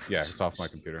 Okay. Yeah, it's off my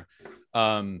computer.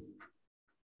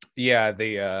 Yeah,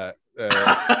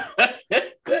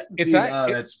 it's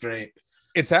that's great.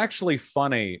 It's actually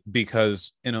funny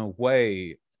because in a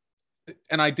way,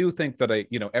 and I do think that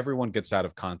everyone gets out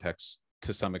of context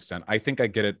to some extent. I think I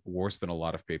get it worse than a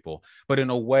lot of people, but in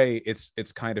a way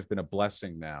it's kind of been a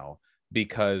blessing now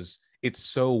because it's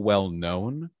so well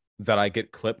known that I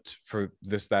get clipped for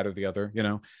this, that, or the other,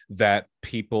 that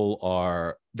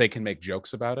they can make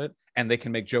jokes about it, and they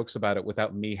can make jokes about it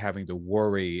without me having to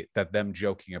worry that them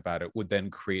joking about it would then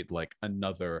create like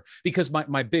another, because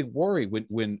my big worry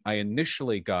when I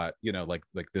initially got, like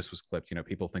this was clipped,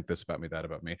 people think this about me, that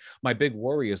about me. My big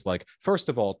worry is like, first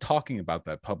of all, talking about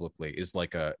that publicly is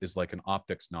like an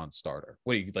optics non-starter.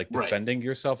 What are you like defending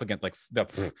yourself against like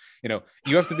the,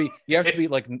 you have to be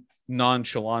like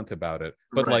nonchalant about it,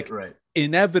 but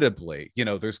inevitably,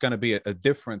 there's going to be a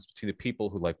difference between the people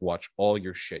who like watch all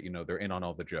your shit, they're in on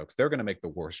all the jokes. They're going to make the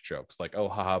worst jokes like, oh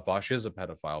haha, Vosh is a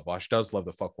pedophile, Vosh does love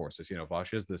the fuck horses,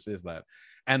 Vosh is this, is that.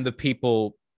 And the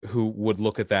people who would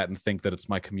look at that and think that it's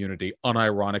my community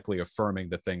unironically affirming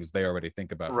the things they already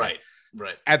think about right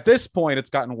At this point, it's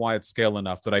gotten wide scale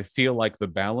enough that I feel like the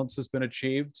balance has been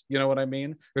achieved. You know what I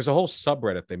mean? There's a whole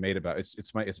subreddit they made about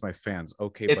it's my fans.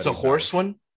 Okay, it's a horse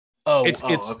one.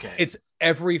 Okay. It's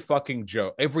every fucking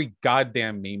joke, every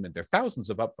goddamn meme, and there are thousands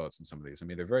of upvotes in some of these. I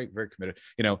mean, they're very, very committed.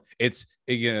 It's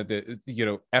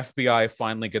FBI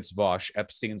finally gets Vosh,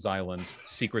 Epstein's Island,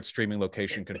 secret streaming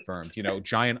location confirmed.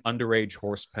 Giant underage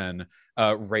horse pen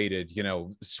raided.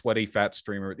 Sweaty fat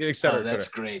streamer, etc. That's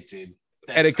great, dude.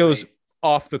 And it goes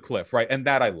off the cliff, right? And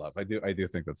that I love. I do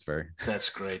think that's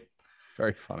That's great.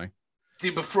 Very funny.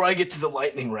 Dude, before I get to the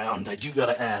lightning round, I do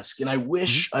gotta ask, and I Mhm.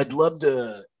 wish I'd love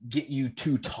to get you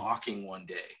two talking one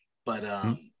day, but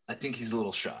Mhm. I think he's a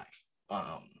little shy.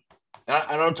 Um,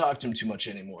 I don't talk to him too much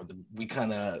anymore. We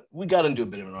got into a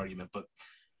bit of an argument, but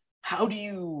how do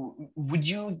you would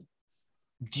you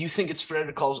do you think it's fair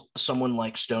to call someone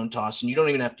like Stone Toss, and you don't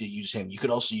even have to use him, you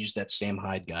could also use that Sam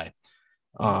Hyde guy.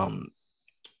 Um,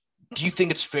 do you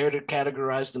think it's fair to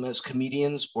categorize them as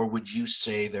comedians, or would you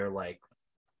say they're like,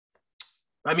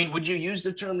 I mean, would you use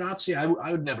the term Nazi? I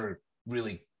would never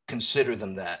really consider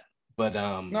them that, but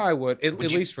No, I would at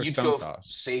would you least for you'd Stone feel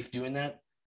Toss. safe doing that?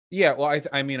 Yeah, well,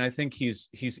 I mean, I think he's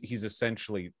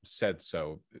essentially said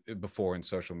so before in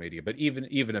social media. But even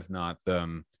if not,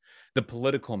 the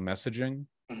political messaging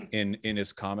Mhm, in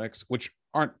his comics, which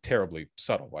aren't terribly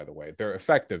subtle, by the way, they're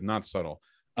effective, not subtle.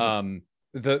 mhm. Um,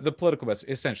 the political message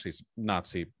essentially is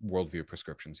Nazi worldview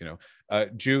prescriptions.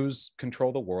 Jews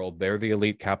control the world; they're the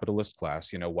elite capitalist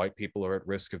class. White people are at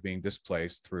risk of being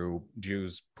displaced through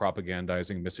Jews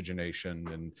propagandizing miscegenation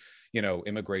and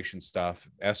immigration stuff.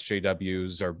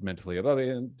 SJWs are mentally above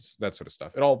it, that sort of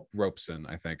stuff. It all ropes in,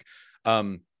 I think.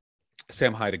 um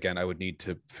Sam Hyde, again, I would need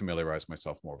to familiarize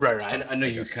myself more with Right, some right. stuff, I know I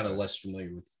you're guess, kind of to less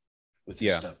familiar with his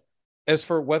yeah. stuff. As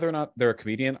for whether or not they're a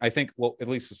comedian, I think, well, at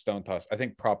least with Stone Toss, I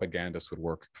think propagandists would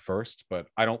work first, but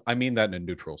I mean that in a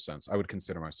neutral sense. I would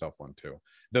consider myself one too.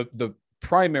 The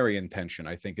primary intention,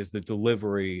 I think, is the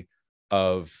delivery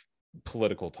of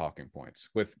political talking points,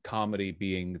 with comedy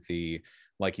being the,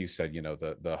 like you said,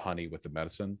 the honey with the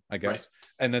medicine, I Right. guess.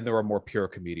 And then there are more pure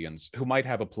comedians who might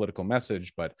have a political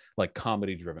message, but like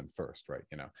comedy driven first, right?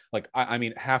 Like I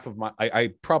mean, half of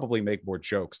I probably make more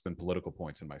jokes than political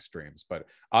points in my streams, but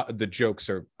the jokes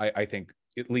are, I think,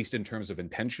 at least in terms of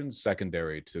intentions,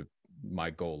 secondary to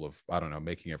my goal of, I don't know,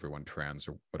 making everyone trans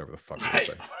or whatever the fuck they Right.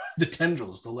 say. The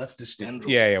tendrils, the leftist Yeah,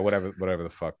 tendrils. yeah, whatever the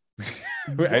fuck.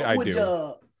 I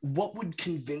do. What would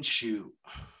convince you?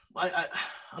 I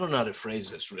don't know how to phrase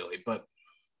this really, but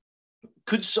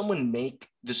could someone make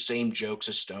the same jokes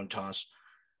as Stone Toss?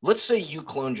 Let's say you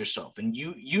cloned yourself and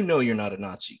you know you're not a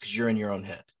Nazi because you're in your own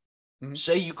head. Mhm.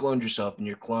 Say you cloned yourself and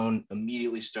your clone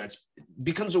immediately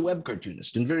becomes a web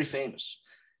cartoonist and very famous,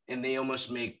 and they almost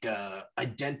make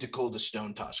identical to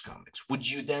Stone Toss comics. Would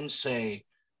you then say,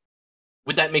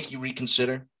 would that make you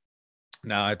reconsider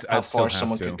No, how I'd still far have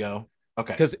someone could to, go?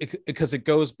 Okay. because it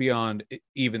goes beyond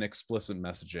even explicit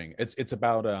messaging. It's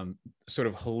about sort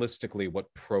of holistically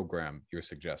what program you're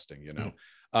suggesting.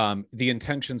 Mhm. The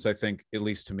intentions, I think, at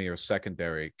least to me, are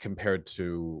secondary compared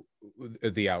to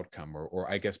the outcome, or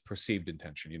I guess perceived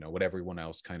intention, what everyone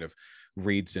else kind of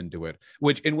reads into it,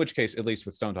 in which case, at least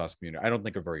with Stone Toss community, I don't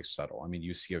think are very subtle. I mean,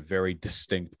 you see a very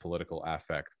distinct political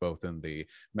affect both in the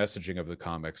messaging of the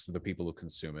comics, the people who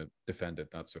consume it, defend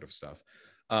it, that sort of stuff.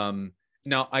 um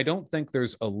Now, I don't think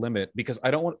there's a limit, because I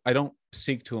don't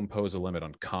seek to impose a limit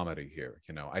on comedy here.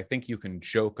 I think you can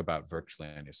joke about virtually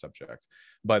any subject,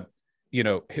 but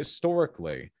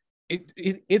historically,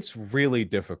 it's really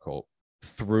difficult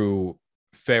through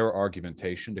fair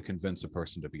argumentation to convince a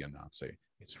person to be a Nazi.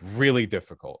 It's really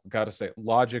difficult. Got to say,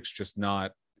 logic's just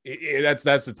not.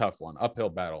 That's a tough one, uphill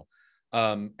battle.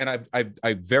 And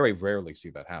I very rarely see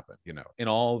that happen. In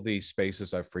all the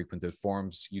spaces I've frequented,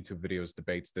 forums, YouTube videos,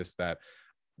 debates, this, that,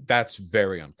 that's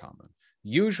very uncommon.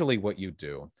 Usually what you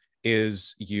do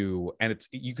is you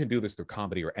can do this through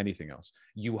comedy or anything else.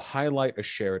 You highlight a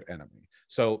shared enemy.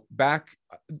 So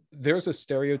there's a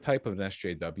stereotype of an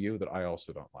SJW that I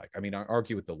also don't like. I mean, I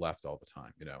argue with the left all the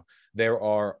time. There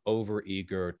are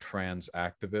overeager trans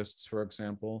activists, for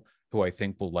example, who I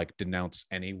think will like denounce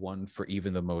anyone for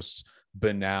even the most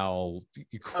banal Oh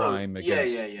crime yeah,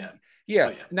 against. yeah, yeah. Oh Yeah.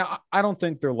 yeah. Now, I don't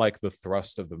think they're like the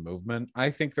thrust of the movement. I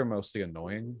think they're mostly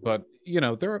annoying, but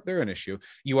they're an issue.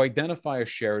 You identify a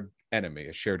shared enemy,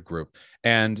 a shared group,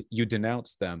 and you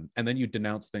denounce them, and then you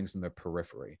denounce things in their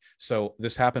periphery. So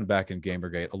this happened back in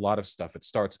Gamergate. A lot of stuff, it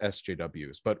starts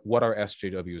SJWs, but what are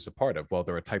SJWs a part of? Well,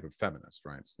 they're a type of feminist,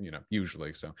 right?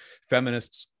 Usually. So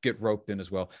feminists get roped in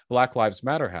as well. Black Lives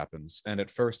Matter happens, and at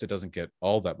first it doesn't get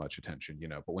all that much attention,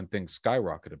 but when things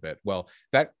skyrocket a bit, well,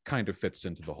 that kind of fits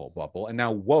into the whole bubble. And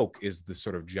now woke is the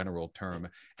sort of general term.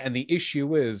 And the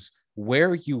issue is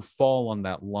where you fall on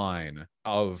that line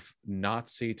of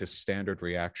Nazi to standard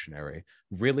reactionary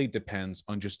really depends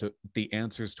on just the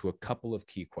answers to a couple of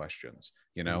key questions.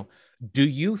 Mhm. Do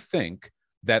you think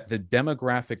that the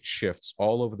demographic shifts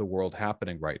all over the world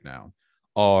happening right now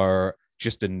are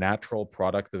just a natural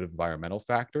product of environmental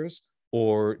factors?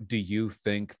 Or do you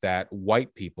think that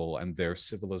white people and their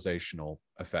civilizational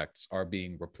effects are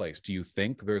being replaced? Do you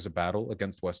think there's a battle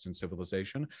against Western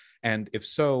civilization? And if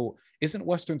so, isn't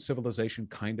Western civilization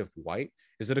kind of white?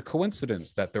 Is it a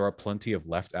coincidence that there are plenty of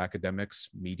left academics,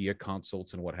 media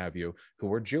consults, and what have you,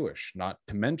 who are Jewish, not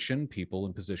to mention people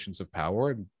in positions of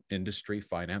power in industry,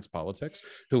 finance, politics,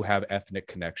 who have ethnic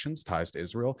connections, ties to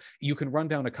Israel? You can run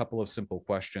down a couple of simple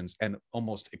questions and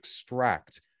almost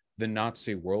extract the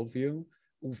Nazi worldview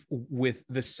with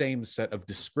the same set of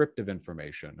descriptive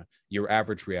information your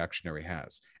average reactionary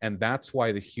has. And that's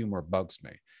why the humor bugs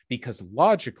me, because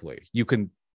logically you can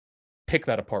pick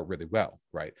that apart really well,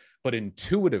 right? But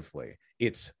intuitively,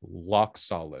 it's lock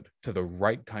solid to the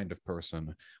right kind of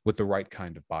person with the right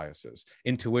kind of biases.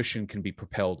 Intuition can be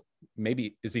propelled,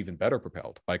 maybe is even better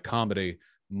propelled by comedy,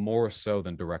 more so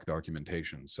than direct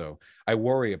argumentation. So I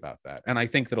worry about that. And I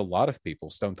think that a lot of people,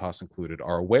 Stone Toss included,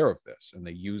 are aware of this, and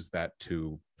they use that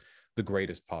to the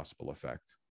greatest possible effect.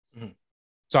 Mm-hmm.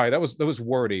 Sorry, that was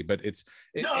wordy, but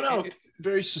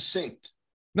very succinct.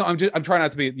 No, I'm trying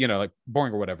not to be, like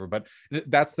boring or whatever, but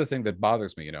that's the thing that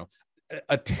bothers me,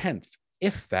 a tenth,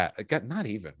 if that, again, not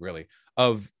even really,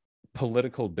 of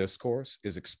political discourse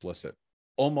is explicit.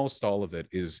 Almost all of it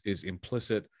is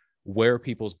implicit, where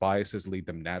people's biases lead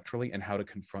them naturally and how to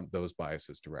confront those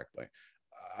biases directly.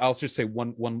 I'll just say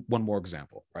one more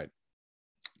example, right?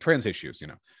 Trans issues,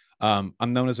 I'm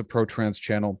known as a pro-trans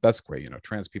channel. That's great,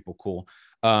 trans people, cool.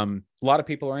 A lot of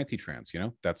people are anti-trans,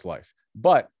 that's life.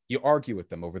 But you argue with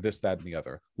them over this, that, and the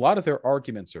other. A lot of their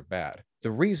arguments are bad.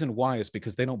 The reason why is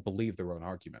because they don't believe their own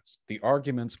arguments. The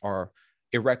arguments are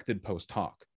erected post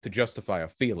hoc to justify a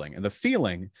feeling, and the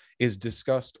feeling is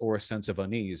disgust or a sense of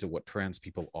unease at what trans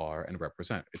people are and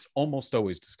represent. It's almost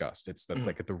always disgust. It's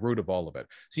like at the root of all of it.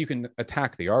 So you can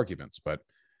attack the arguments, but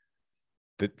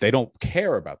they don't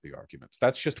care about the arguments.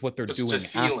 That's just what they're doing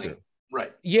after.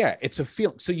 Right. Yeah, it's a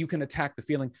feeling. So you can attack the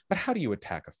feeling, but how do you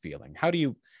attack a feeling? How do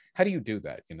you do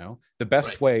that? The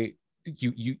best way,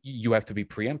 you have to be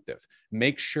preemptive.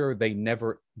 Make sure they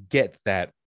never get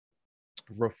that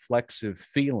reflexive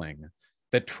feeling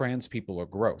that trans people are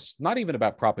gross. Not even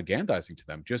about propagandizing to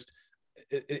them, just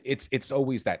it's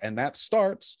always that. And that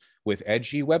starts with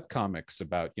edgy webcomics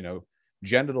about,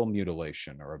 genital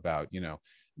mutilation, or about,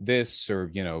 this, or,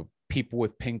 people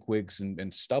with pink wigs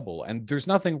and stubble. And there's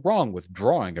nothing wrong with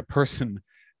drawing a person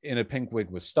in a pink wig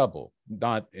with stubble,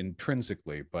 not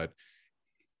intrinsically, but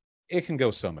it can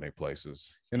go so many places,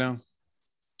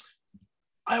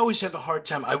 I always have a hard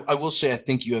time. I will say, I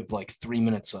think you have like 3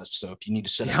 minutes left. So if you need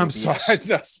to set up, I'm sorry.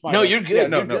 No, you're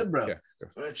good. Yeah, you're good, bro. Yeah.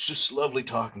 It's just lovely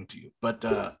talking to you. But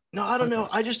no, I don't know.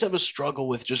 I just have a struggle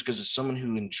with, just because as someone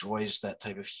who enjoys that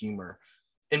type of humor.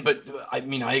 But I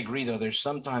mean, I agree though. There's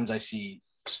sometimes I see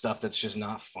stuff that's just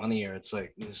not funny, or it's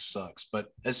like, this sucks. But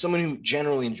as someone who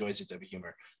generally enjoys that type of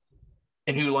humor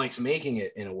and who likes making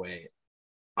it in a way,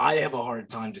 I have a hard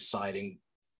time deciding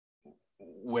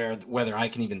whether I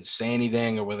can even say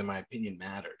anything or whether my opinion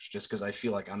matters, just because I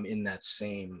feel like I'm in that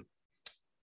same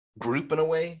group in a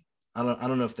way. I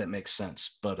don't know if that makes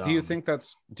sense, but do you think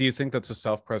that's a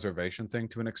self-preservation thing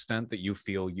to an extent, that you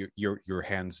feel your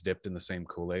hands dipped in the same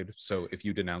Kool-Aid? So if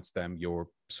you denounce them, you're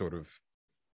sort of,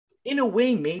 in a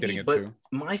way, maybe, but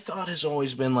my thought has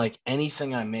always been like,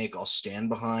 anything I make, I'll stand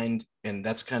behind. And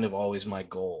that's kind of always my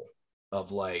goal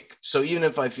of like, so even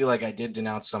if I feel like I did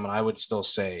denounce someone, I would still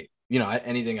say,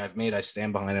 anything I've made, I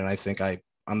stand behind it. And I think I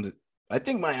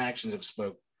think my actions have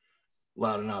spoke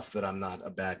loud enough that I'm not a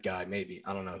bad guy. Maybe,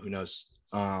 I don't know, who knows.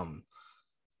 But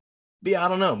yeah, I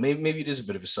don't know. Maybe it is a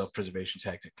bit of a self-preservation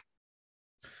tactic.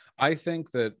 I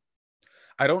think that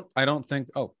I don't think.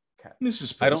 Oh, cat.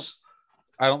 Mrs.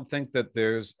 I don't think that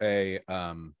there's a.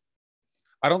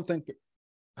 I don't think.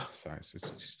 Oh, sorry,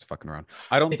 it's fucking around.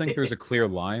 I don't think there's a clear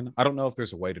line. I don't know if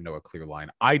there's a way to know a clear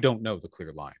line. I don't know the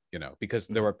clear line, because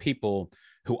there are people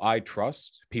who I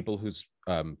trust, people whose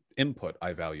input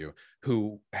I value,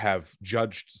 who have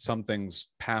judged some things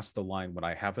past the line when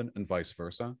I haven't, and vice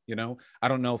versa. I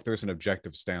don't know if there's an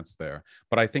objective stance there,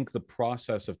 but I think the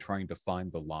process of trying to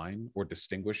find the line or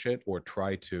distinguish it, or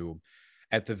try to,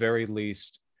 at the very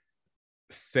least,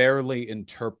 fairly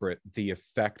interpret the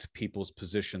effect people's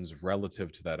positions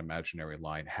relative to that imaginary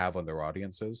line have on their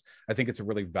audiences, I think it's a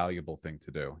really valuable thing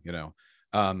to do.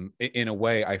 In a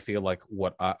way, I feel like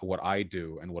what I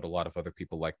do and what a lot of other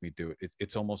people like me do,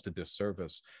 it's almost a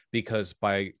disservice, because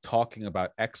by talking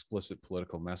about explicit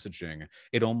political messaging,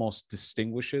 it almost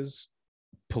distinguishes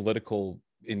political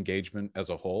engagement as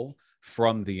a whole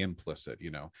from the implicit,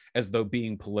 as though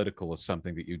being political is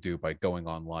something that you do by going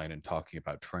online and talking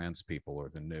about trans people or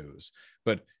the news.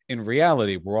 But in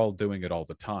reality, we're all doing it all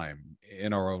the time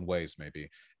in our own ways, maybe.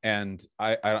 And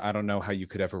I don't know how you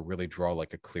could ever really draw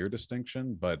like a clear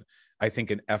distinction, but I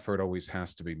think an effort always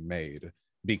has to be made,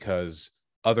 because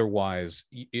otherwise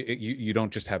you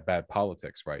don't just have bad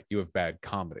politics, right? You have bad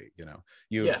comedy.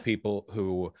 You have people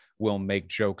who will make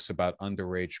jokes about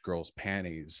underage girls'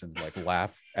 panties and like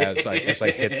laugh as I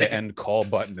hit the end call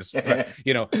button.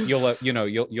 You'll have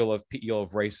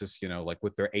racists, like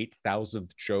with their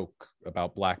 8,000th joke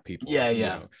about black people.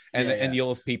 And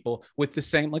you'll have people with the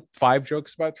same like 5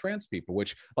 jokes about trans people,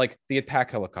 which like the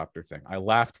attack helicopter thing. I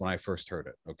laughed when I first heard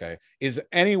it. Okay, is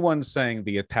anyone saying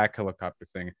the attack helicopter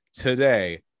thing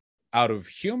today out of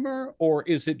humor, or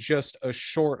is it just a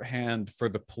shorthand for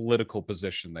the political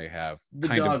position they have? The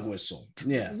dog whistle.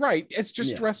 Yeah, right. It's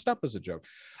just dressed up as a joke.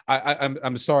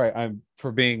 I'm sorry. I'm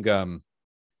for being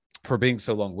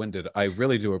so long-winded. I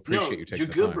really do appreciate you taking you're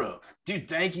the good, time. bro. Dude,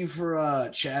 thank you for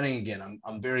chatting again.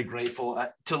 I'm very grateful.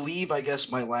 To leave, I guess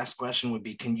my last question would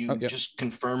be: can you just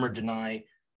confirm or deny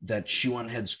that Shoe on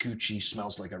Head's coochie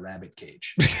smells like a rabbit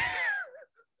cage?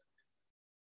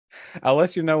 I'll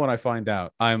let you know when I find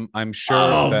out. I'm sure.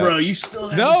 Oh, bro, you still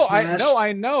haven't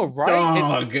I know, right?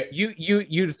 Dog.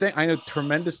 You think I know,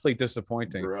 tremendously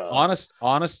disappointing. Bro.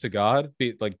 Honest to God,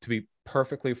 to be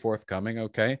perfectly forthcoming.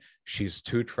 Okay, she's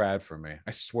too trad for me.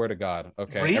 I swear to God.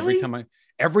 Okay, really?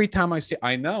 Every time I see,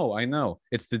 I know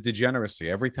it's the degeneracy.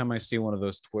 Every time I see one of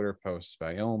those Twitter posts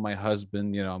about, my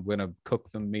husband, I'm gonna cook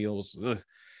them meals. Ugh.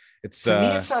 To me,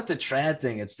 it's not the trad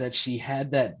thing. It's that she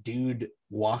had that dude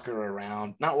not walk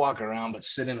around, but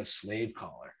sit in a slave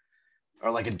collar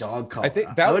or like a dog collar. I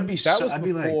think that was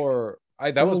before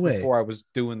I was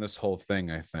doing this whole thing.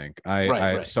 I think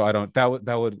right. So I don't. That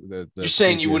would. You're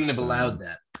saying you wouldn't have allowed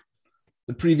that.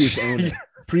 The previous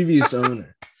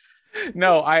owner.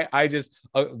 No, I just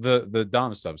the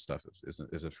Dom sub stuff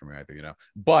isn't for me either.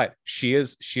 But she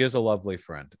is a lovely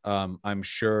friend. I'm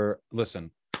sure. Listen.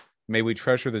 May we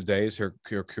treasure the days her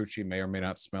coochie may or may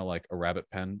not smell like a rabbit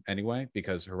pen anyway,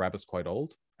 because her rabbit's quite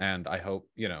old, and I hope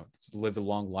it's lived a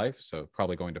long life, so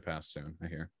probably going to pass soon, I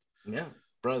hear. Yeah,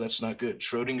 bro, that's not good.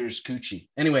 Schrodinger's coochie.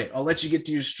 Anyway, I'll let you get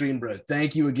to your stream, bro.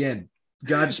 Thank you again.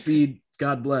 Godspeed.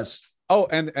 God bless. Oh,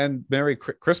 and Merry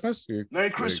Christmas. Merry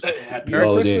Christmas. Happy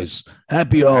holidays.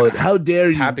 Happy holidays. How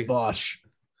dare you, Bosch?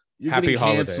 Happy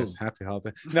holidays. Happy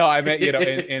holidays. No, I meant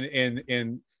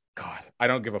in God, I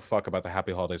don't give a fuck about the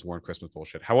happy holidays, Warren Christmas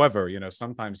bullshit. However,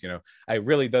 sometimes, I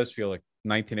really does feel like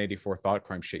 1984 thought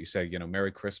crime shit. You say,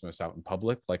 Merry Christmas out in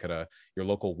public, like at your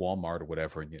local Walmart or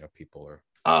whatever. And, people are.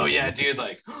 Oh, yeah, dude.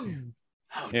 Like,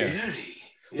 how dare he?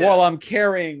 Yeah. While I'm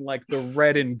carrying like the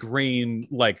red and green,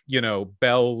 like,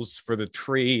 bells for the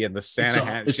tree and the Santa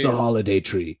hat. It's a holiday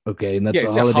tree. Okay. And that's a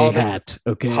holiday hat.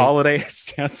 Okay. Holiday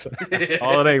Santa,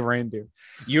 holiday reindeer.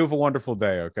 You have a wonderful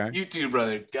day. Okay. You too,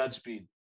 brother. Godspeed.